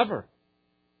whatsoever.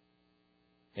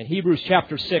 In Hebrews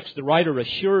chapter 6, the writer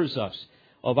assures us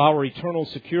of our eternal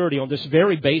security on this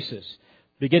very basis.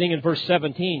 Beginning in verse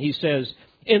 17, he says,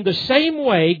 "In the same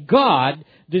way, God,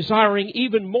 desiring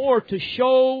even more to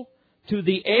show to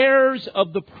the heirs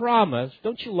of the promise,"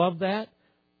 don't you love that?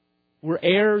 We're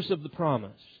heirs of the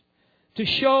promise. "To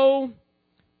show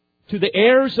to the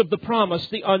heirs of the promise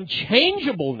the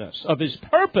unchangeableness of His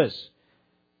purpose."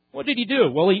 What did He do?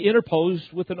 Well, He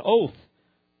interposed with an oath,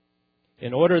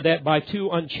 in order that by 2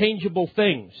 unchangeable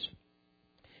things,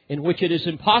 in which it is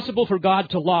impossible for God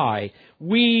to lie,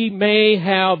 we may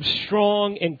have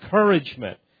strong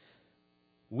encouragement.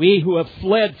 We who have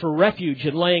fled for refuge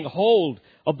and laying hold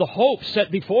of the hope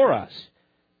set before us.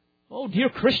 Oh, dear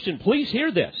Christian, please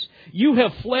hear this. You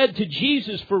have fled to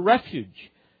Jesus for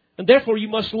refuge, and therefore you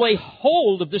must lay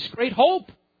hold of this great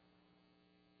hope.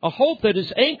 A hope that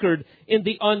is anchored in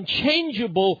the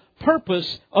unchangeable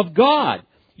purpose of God.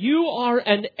 You are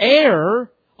an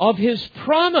heir of His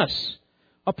promise.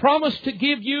 A promise to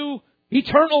give you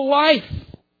eternal life.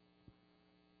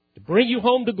 To bring you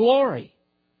home to glory.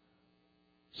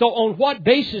 So on what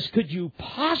basis could you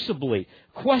possibly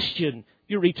question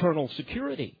your eternal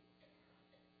security?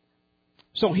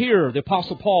 So here, the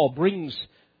Apostle Paul brings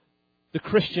the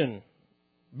Christian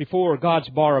before God's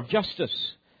bar of justice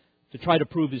to try to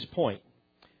prove his point.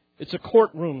 It's a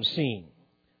courtroom scene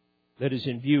that is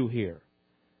in view here.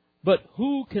 But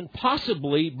who can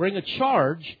possibly bring a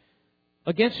charge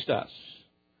against us?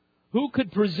 Who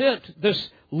could present this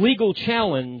legal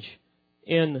challenge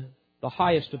in the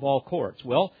highest of all courts?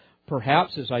 Well,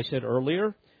 perhaps, as I said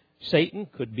earlier, Satan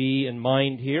could be in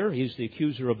mind here. He's the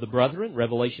accuser of the brethren,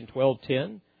 Revelation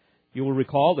 12:10. You will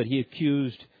recall that he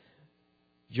accused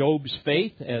Job's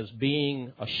faith as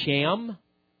being a sham,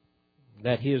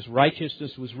 that his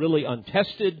righteousness was really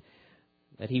untested,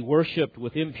 that he worshipped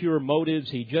with impure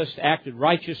motives. He just acted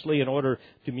righteously in order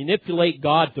to manipulate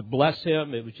God to bless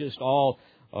him. It was just all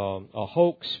a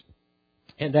hoax,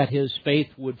 and that his faith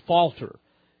would falter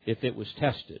if it was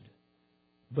tested.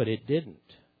 But it didn't.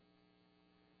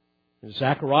 In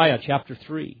Zechariah chapter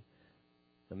 3,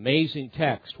 amazing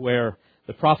text where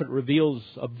the prophet reveals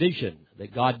a vision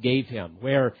that God gave him,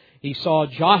 where he saw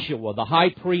Joshua, the high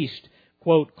priest,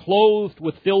 quote, clothed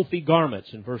with filthy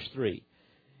garments, in verse 3.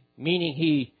 Meaning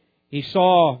he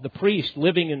saw the priest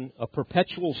living in a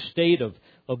perpetual state of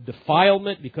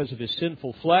defilement because of his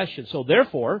sinful flesh. And so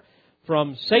therefore,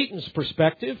 from Satan's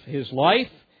perspective, his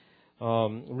life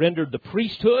rendered the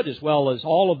priesthood as well as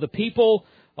all of the people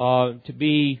to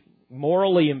be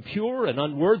morally impure and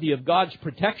unworthy of God's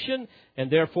protection, and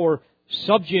therefore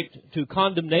subject to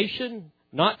condemnation,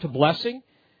 not to blessing.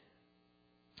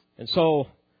 And so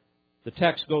the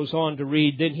text goes on to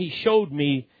read, "Then he showed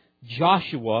me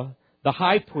Joshua, the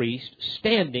high priest,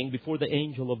 standing before the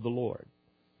angel of the Lord,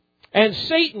 and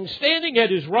Satan standing at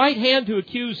his right hand to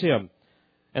accuse him.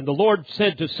 And the Lord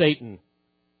said to Satan,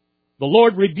 'The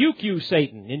Lord rebuke you,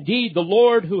 Satan. Indeed, the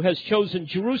Lord who has chosen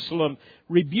Jerusalem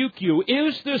rebuke you.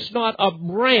 Is this not a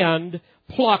brand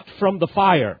plucked from the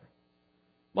fire?'"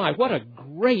 My, what a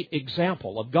great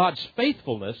example of God's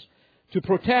faithfulness to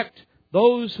protect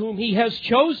those whom He has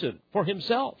chosen for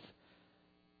Himself.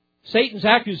 Satan's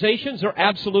accusations are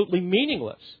absolutely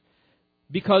meaningless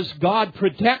because God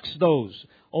protects those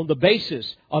on the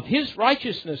basis of His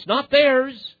righteousness, not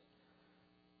theirs.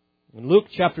 In Luke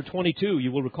chapter 22,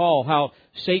 you will recall how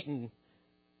Satan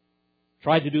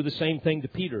tried to do the same thing to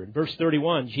Peter. In verse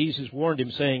 31, Jesus warned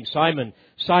him, saying, "Simon,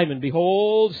 Simon,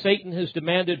 behold, Satan has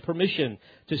demanded permission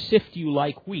to sift you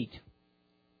like wheat.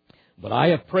 But I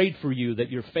have prayed for you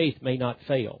that your faith may not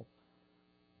fail."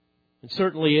 And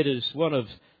certainly it is one of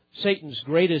Satan's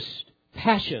greatest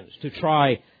passions to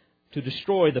try to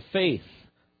destroy the faith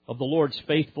of the Lord's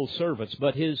faithful servants.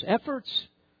 But his efforts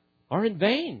are in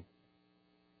vain.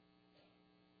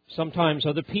 Sometimes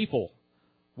other people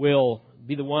will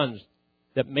be the ones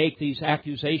that make these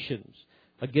accusations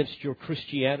against your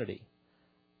Christianity.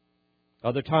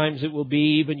 Other times it will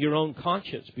be even your own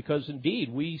conscience, because indeed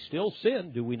we still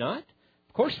sin, do we not?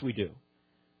 Of course we do.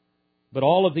 But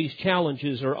all of these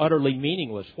challenges are utterly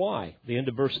meaningless. Why? The end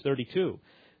of verse 32.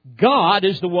 God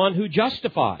is the one who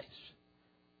justifies.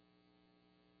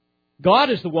 God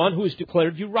is the one who has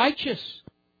declared you righteous.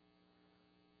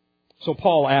 So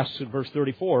Paul asks in verse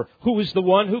 34, who is the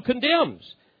one who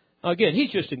condemns? Again,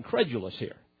 he's just incredulous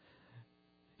here.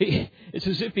 It's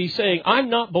as if he's saying, I'm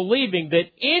not believing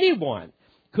that anyone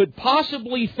could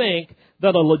possibly think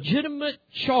that a legitimate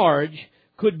charge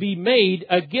could be made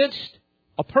against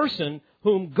a person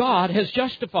whom God has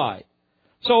justified.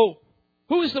 So,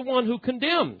 who is the one who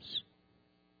condemns?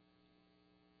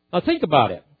 Now think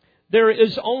about it. There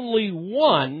is only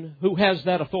one who has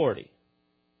that authority.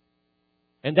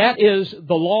 And that is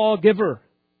the lawgiver.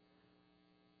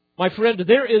 My friend,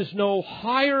 there is no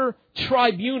higher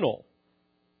tribunal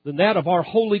than that of our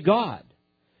holy God.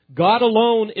 God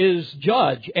alone is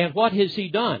judge. And what has He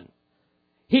done?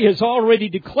 He has already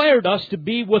declared us to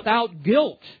be without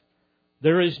guilt.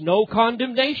 There is no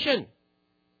condemnation.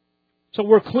 So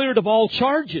we're cleared of all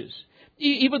charges,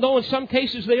 even though in some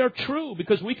cases they are true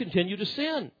because we continue to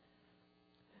sin.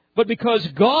 But because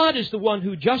God is the one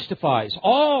who justifies,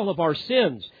 all of our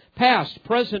sins, past,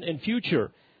 present, and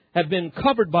future, have been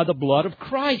covered by the blood of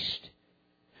Christ.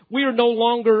 We are no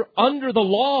longer under the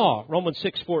law, Romans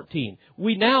 6:14.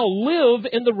 We now live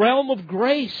in the realm of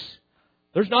grace.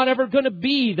 There's not ever going to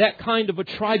be that kind of a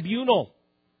tribunal.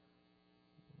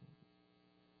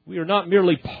 We are not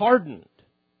merely pardoned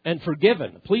and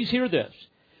forgiven. Please hear this.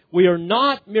 We are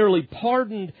not merely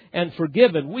pardoned and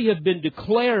forgiven. We have been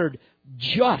declared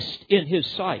just in His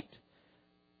sight.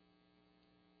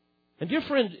 And dear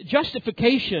friend,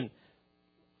 justification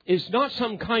is not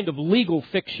some kind of legal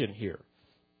fiction here.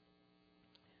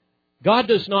 God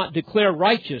does not declare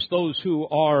righteous those who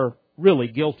are really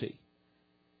guilty.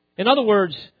 In other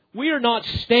words, we are not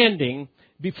standing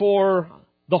before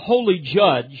the holy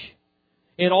judge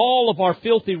in all of our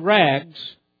filthy rags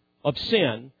of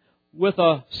sin with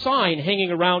a sign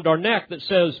hanging around our neck that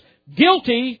says,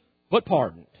 guilty but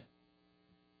pardoned.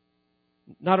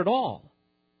 Not at all.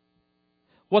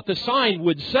 What the sign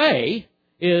would say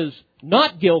is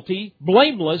not guilty,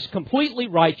 blameless, completely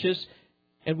righteous,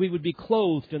 and we would be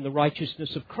clothed in the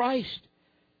righteousness of Christ.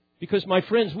 Because, my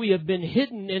friends, we have been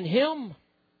hidden in Him.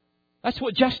 That's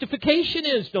what justification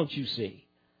is, don't you see?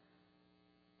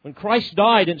 When Christ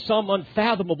died in some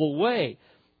unfathomable way,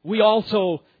 we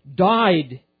also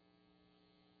died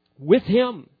with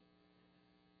Him.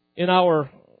 In our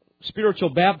spiritual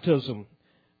baptism,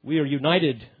 we are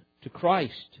united to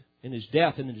Christ in His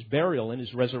death and in His burial and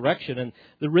His resurrection. And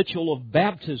the ritual of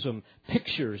baptism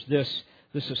pictures this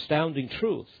astounding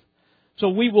truth. So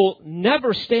we will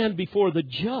never stand before the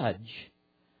judge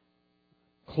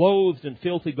clothed in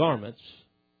filthy garments,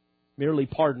 merely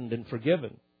pardoned and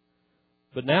forgiven.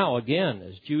 But now, again,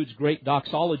 as Jude's great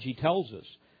doxology tells us,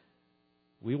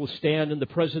 we will stand in the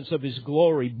presence of His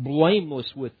glory,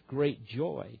 blameless with great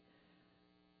joy.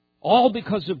 All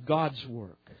because of God's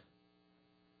work.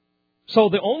 So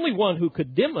the only one who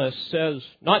could condemn us says,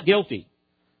 not guilty.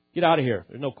 Get out of here.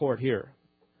 There's no court here.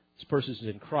 This person is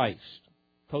in Christ,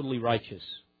 totally righteous.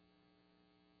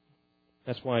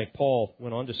 That's why Paul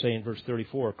went on to say in verse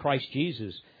 34, Christ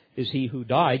Jesus is He who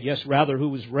died, yes, rather who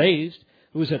was raised,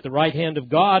 who is at the right hand of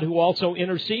God, who also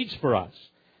intercedes for us.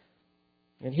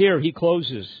 And here he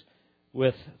closes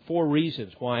with 4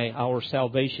 reasons why our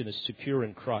salvation is secure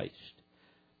in Christ.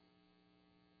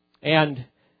 And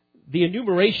the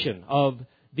enumeration of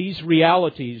these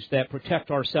realities that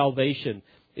protect our salvation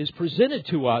is presented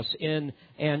to us in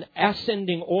an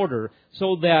ascending order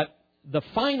so that the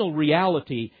final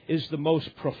reality is the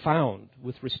most profound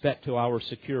with respect to our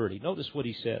security. Notice what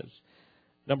he says.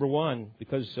 Number 1,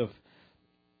 because of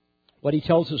what he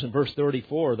tells us in verse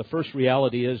 34, the first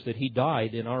reality is that He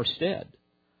died in our stead.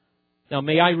 Now,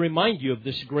 may I remind you of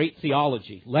this great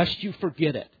theology, lest you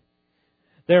forget it.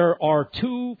 There are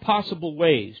 2 possible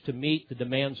ways to meet the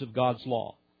demands of God's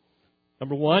law.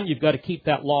 Number 1, you've got to keep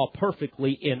that law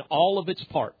perfectly in all of its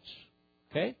parts.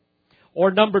 Okay? Or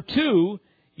number 2,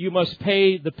 you must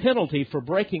pay the penalty for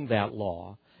breaking that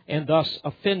law and thus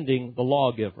offending the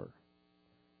lawgiver.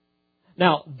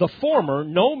 Now, the former,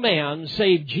 no man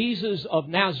save Jesus of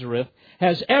Nazareth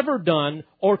has ever done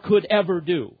or could ever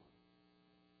do.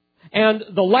 And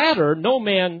the latter, no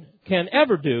man can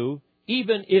ever do,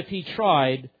 even if he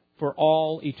tried for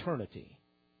all eternity.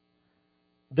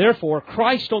 Therefore,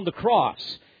 Christ on the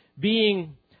cross,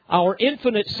 being our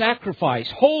infinite sacrifice,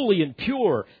 holy and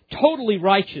pure, totally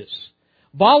righteous,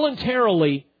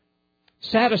 voluntarily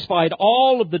satisfied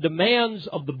all of the demands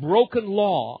of the broken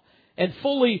law and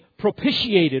fully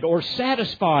propitiated or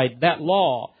satisfied that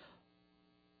law.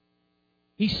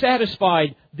 He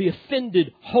satisfied the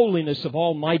offended holiness of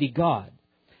Almighty God.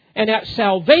 And at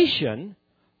salvation,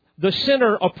 the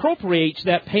sinner appropriates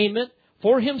that payment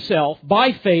for himself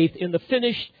by faith in the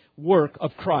finished work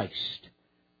of Christ,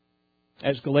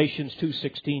 as Galatians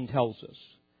 2:16 tells us.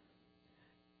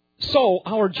 So,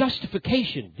 our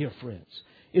justification, dear friends,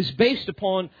 is based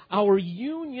upon our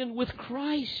union with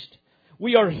Christ.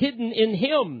 We are hidden in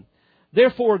Him.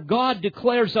 Therefore, God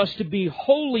declares us to be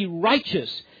wholly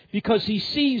righteous because He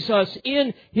sees us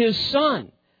in His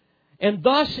Son. And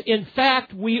thus, in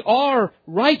fact, we are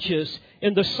righteous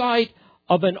in the sight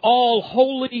of an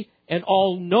all-holy and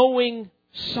all-knowing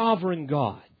sovereign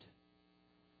God.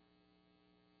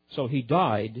 So He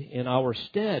died in our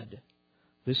stead.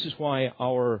 This is why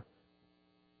our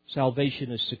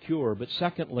salvation is secure. But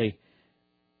secondly,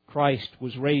 Christ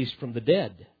was raised from the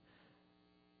dead.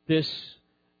 This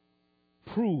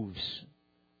proves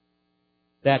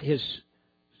that His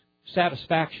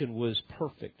satisfaction was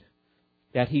perfect,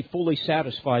 that He fully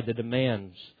satisfied the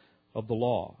demands of the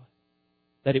law,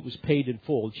 that it was paid in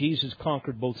full. Jesus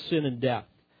conquered both sin and death.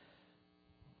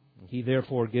 He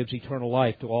therefore gives eternal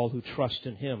life to all who trust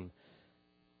in Him.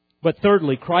 But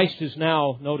thirdly, Christ is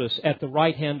now, notice, at the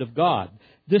right hand of God.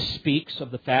 This speaks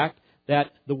of the fact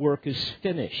that the work is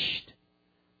finished.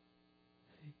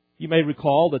 You may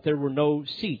recall that there were no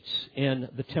seats in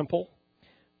the temple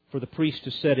for the priest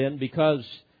to sit in because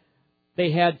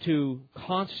they had to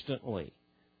constantly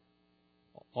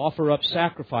offer up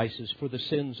sacrifices for the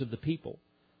sins of the people.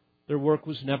 Their work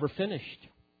was never finished.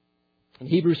 In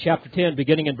Hebrews chapter 10,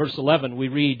 beginning in verse 11, we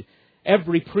read,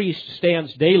 every priest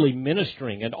stands daily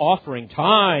ministering and offering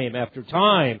time after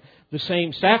time the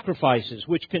same sacrifices,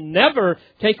 which can never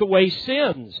take away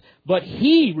sins. But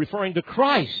He, referring to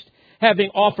Christ, having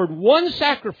offered one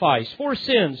sacrifice for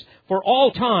sins for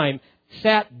all time,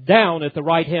 sat down at the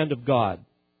right hand of God.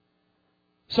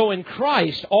 So in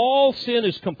Christ, all sin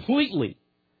is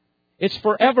it's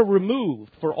forever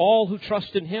removed for all who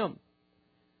trust in Him.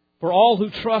 For all who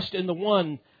trust in the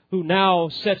one who now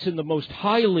sits in the most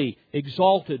highly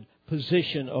exalted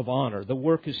position of honor. The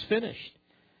work is finished.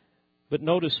 But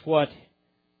notice what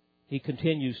He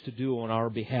continues to do on our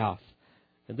behalf.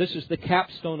 And this is the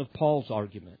capstone of Paul's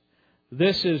argument.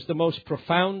 This is the most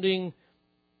profounding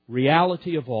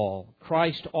reality of all.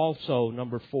 Christ also,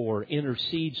 number 4,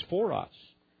 intercedes for us.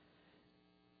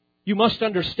 You must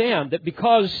understand that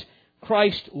because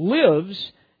Christ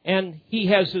lives and He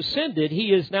has ascended,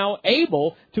 He is now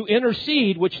able to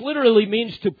intercede, which literally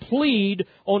means to plead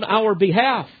on our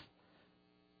behalf.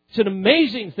 It's an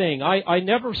amazing thing. I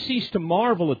never cease to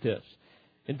marvel at this.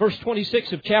 In verse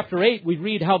 26 of chapter 8, we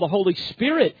read how the Holy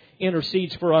Spirit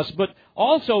intercedes for us. But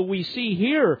also we see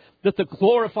here that the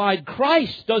glorified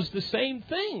Christ does the same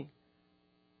thing.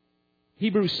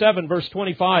 Hebrews 7 verse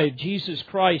 25, Jesus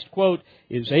Christ, quote,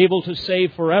 is able to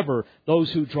save forever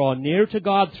those who draw near to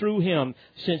God through Him,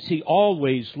 since He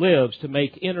always lives to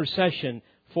make intercession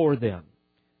for them.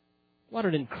 What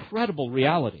an incredible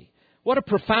reality. What a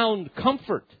profound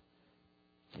comfort.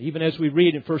 Even as we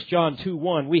read in 1 John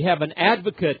 2:1, we have an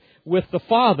advocate with the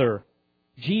Father,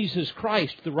 Jesus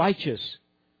Christ the righteous.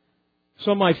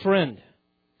 So my friend,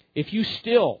 if you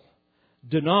still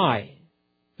deny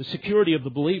the security of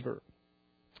the believer,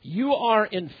 you are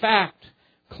in fact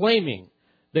claiming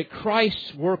that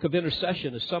Christ's work of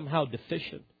intercession is somehow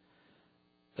deficient,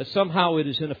 that somehow it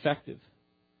is ineffective.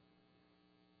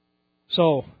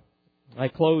 So, I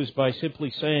close by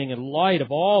simply saying, in light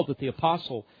of all that the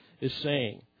apostle is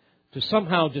saying, to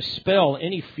somehow dispel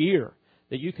any fear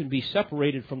that you can be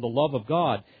separated from the love of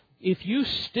God, if you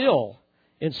still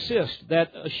insist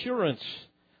that assurance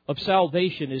of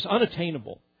salvation is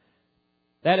unattainable,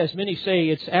 that, as many say,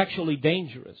 it's actually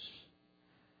dangerous,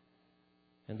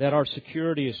 and that our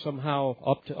security is somehow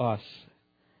up to us,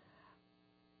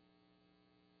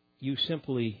 you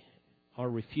simply are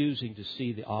refusing to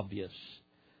see the obvious.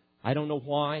 I don't know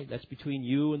why. That's between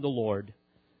you and the Lord.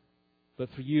 But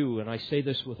for you, and I say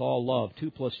this with all love, 2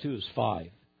 plus 2 is 5.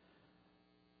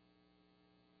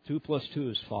 2 plus 2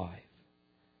 is 5.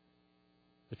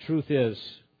 The truth is,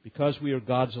 because we are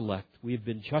God's elect, we have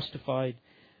been justified.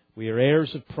 We are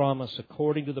heirs of promise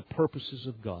according to the purposes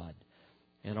of God,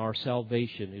 and our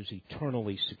salvation is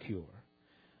eternally secure.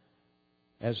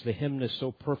 As the hymnist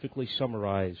so perfectly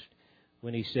summarized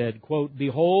when he said, quote,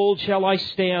 "Behold, shall I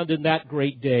stand in that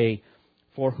great day,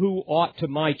 for who aught to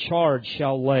my charge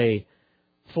shall lay?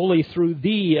 Fully through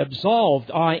Thee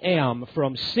absolved I am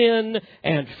from sin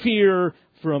and fear,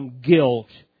 from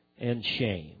guilt and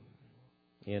shame."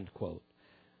 End quote.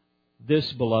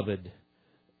 This, beloved,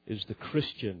 is the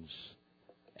Christian's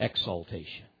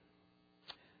exaltation.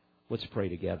 Let's pray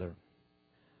together.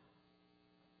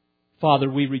 Father,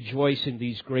 we rejoice in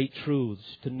these great truths,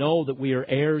 to know that we are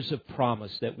heirs of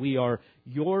promise, that we are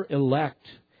Your elect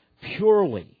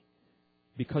purely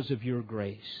because of Your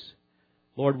grace.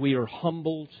 Lord, we are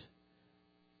humbled,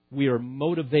 we are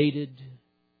motivated,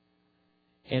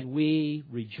 and we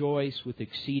rejoice with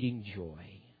exceeding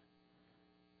joy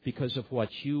because of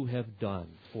what You have done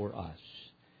for us.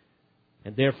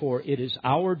 And therefore, it is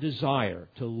our desire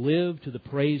to live to the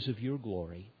praise of Your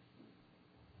glory.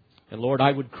 And Lord,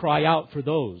 I would cry out for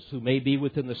those who may be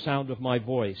within the sound of my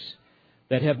voice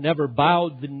that have never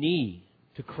bowed the knee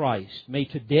to Christ. May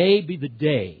today be the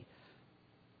day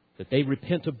that they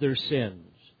repent of their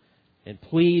sins and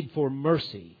plead for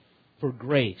mercy, for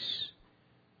grace,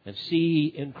 and see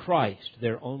in Christ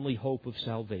their only hope of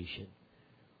salvation.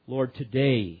 Lord,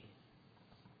 today,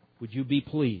 would You be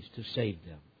pleased to save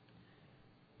them?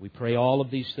 We pray all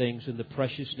of these things in the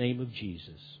precious name of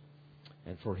Jesus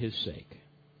and for His sake.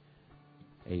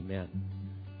 Amen.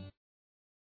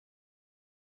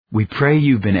 We pray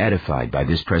you've been edified by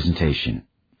this presentation.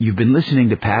 You've been listening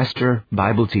to Pastor,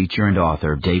 Bible teacher, and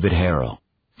author David Harrell.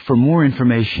 For more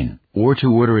information or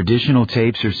to order additional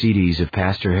tapes or CDs of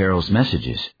Pastor Harrell's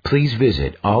messages, please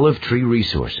visit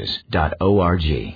olivetreeresources.org.